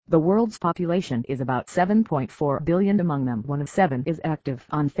The world's population is about 7.4 billion. Among them 1 of 7 is active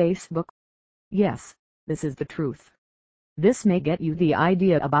on Facebook. Yes, this is the truth. This may get you the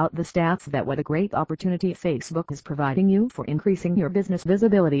idea about the stats that what a great opportunity Facebook is providing you for increasing your business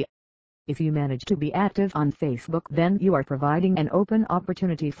visibility. If you manage to be active on Facebook, then you are providing an open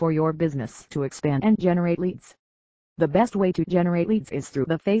opportunity for your business to expand and generate leads. The best way to generate leads is through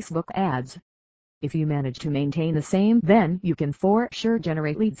the Facebook ads. If you manage to maintain the same, then you can for sure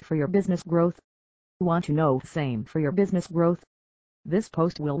generate leads for your business growth. Want to know same for your business growth? This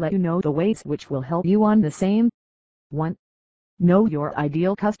post will let you know the ways which will help you on the same. 1. Know your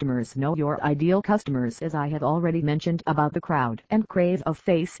ideal customers. Know your ideal customers. As I have already mentioned about the crowd and craze of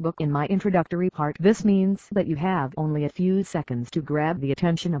Facebook in my introductory part, this means that you have only a few seconds to grab the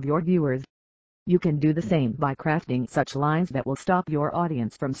attention of your viewers. You can do the same by crafting such lines that will stop your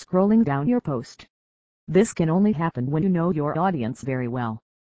audience from scrolling down your post. This can only happen when you know your audience very well.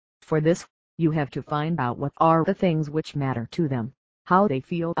 For this, you have to find out what are the things which matter to them, how they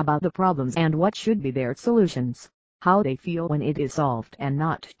feel about the problems and what should be their solutions, how they feel when it is solved, and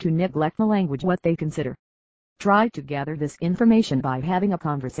not to neglect the language what they consider. Try to gather this information by having a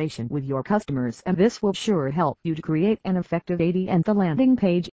conversation with your customers, and this will sure help you to create an effective ad and the landing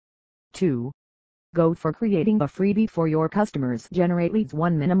page. 2. Go for creating a freebie for your customers. Generate leads.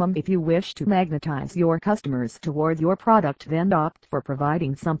 1 minimum. If you wish to magnetize your customers towards your product, then opt for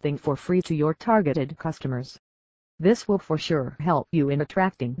providing something for free to your targeted customers. This will for sure help you in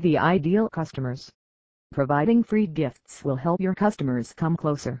attracting the ideal customers. Providing free gifts will help your customers come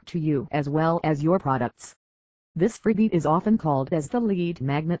closer to you as well as your products. This freebie is often called as the lead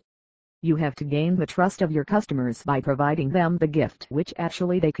magnet. You have to gain the trust of your customers by providing them the gift which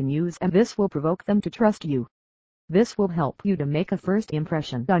actually they can use, and this will provoke them to trust you. This will help you to make a first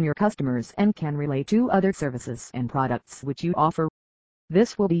impression on your customers and can relate to other services and products which you offer.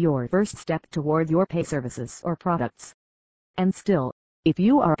 This will be your first step towards your pay services or products. And still, if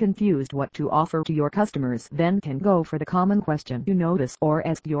you are confused what to offer to your customers, then can go for the common question you notice or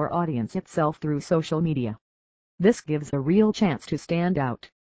ask your audience itself through social media. This gives a real chance to stand out.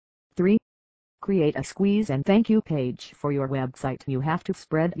 3. Create a squeeze and thank you page for your website. You have to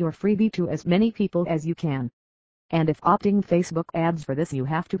spread your freebie to as many people as you can. And if opting Facebook ads for this, you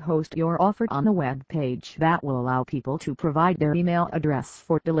have to host your offer on the web page that will allow people to provide their email address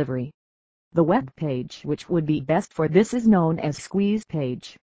for delivery. The web page which would be best for this is known as squeeze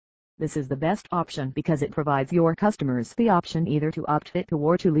page. This is the best option because it provides your customers the option either to opt it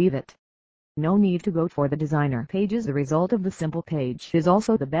or to leave it. No need to go for the designer pages. The result of the simple page is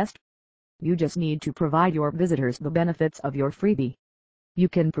also the best. You just need to provide your visitors the benefits of your freebie. You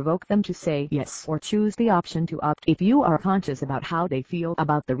can provoke them to say yes or choose the option to opt if you are conscious about how they feel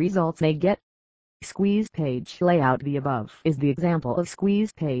about the results they get. Squeeze page layout. The above is the example of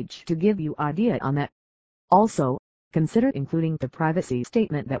squeeze page to give you idea on that. Also, consider including the privacy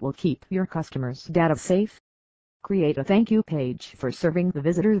statement that will keep your customers' data safe. Create a thank you page for serving the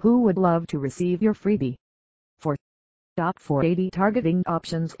visitors who would love to receive your freebie. 4. Opt for ad targeting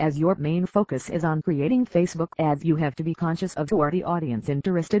options. As your main focus is on creating Facebook ads, you have to be conscious of who are the audience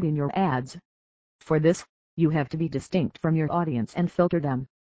interested in your ads. For this, you have to be distinct from your audience and filter them.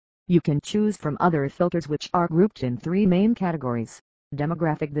 You can choose from other filters which are grouped in 3 main categories.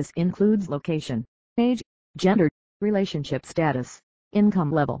 Demographic. This includes location, age, gender, relationship status,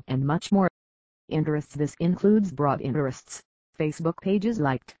 income level, and much more. Interests. This includes broad interests, Facebook pages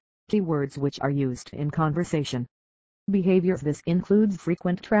liked, keywords which are used in conversation. Behaviors. This includes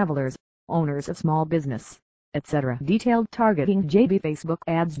frequent travelers, owners of small business, etc. Detailed targeting. JB Facebook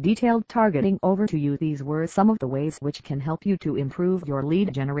ads. Detailed targeting. Over to you. These were some of the ways which can help you to improve your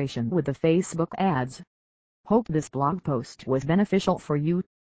lead generation with the Facebook ads. Hope this blog post was beneficial for you.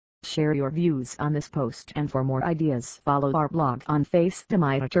 Share your views on this post, and for more ideas follow our blog on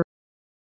Face2Monitor.